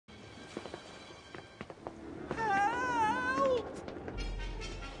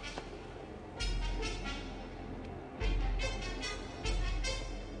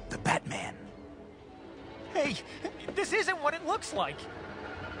it looks like.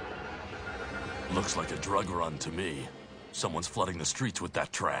 Looks like a drug run to me. Someone's flooding the streets with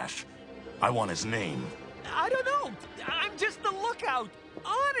that trash. I want his name. I don't know. I'm just the lookout.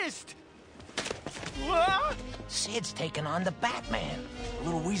 Honest. Ah! Sid's taking on the Batman. The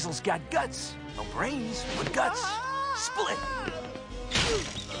little weasel's got guts. No brains, but guts. Split.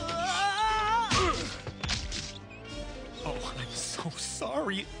 Oh, I'm so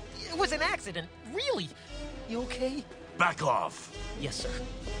sorry. It was an accident, really. You okay? Back off. Yes, sir.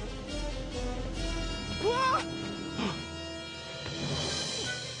 Ah!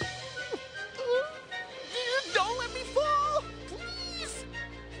 Don't let me fall, please.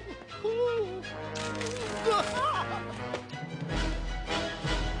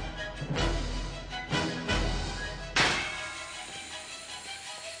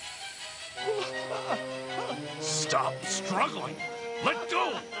 Stop struggling. Let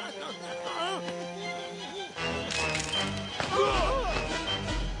go.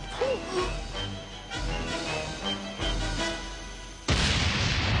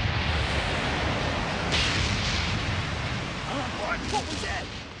 What was that?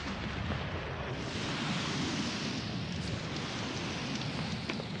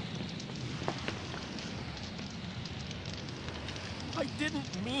 I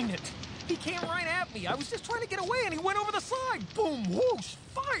didn't mean it. He came right at me. I was just trying to get away and he went over the side. Boom, whoosh,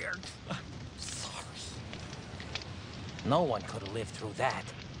 fired. Sorry. No one could have lived through that.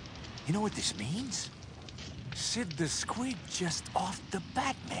 You know what this means? Sid the Squid just off the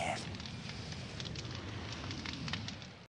Batman.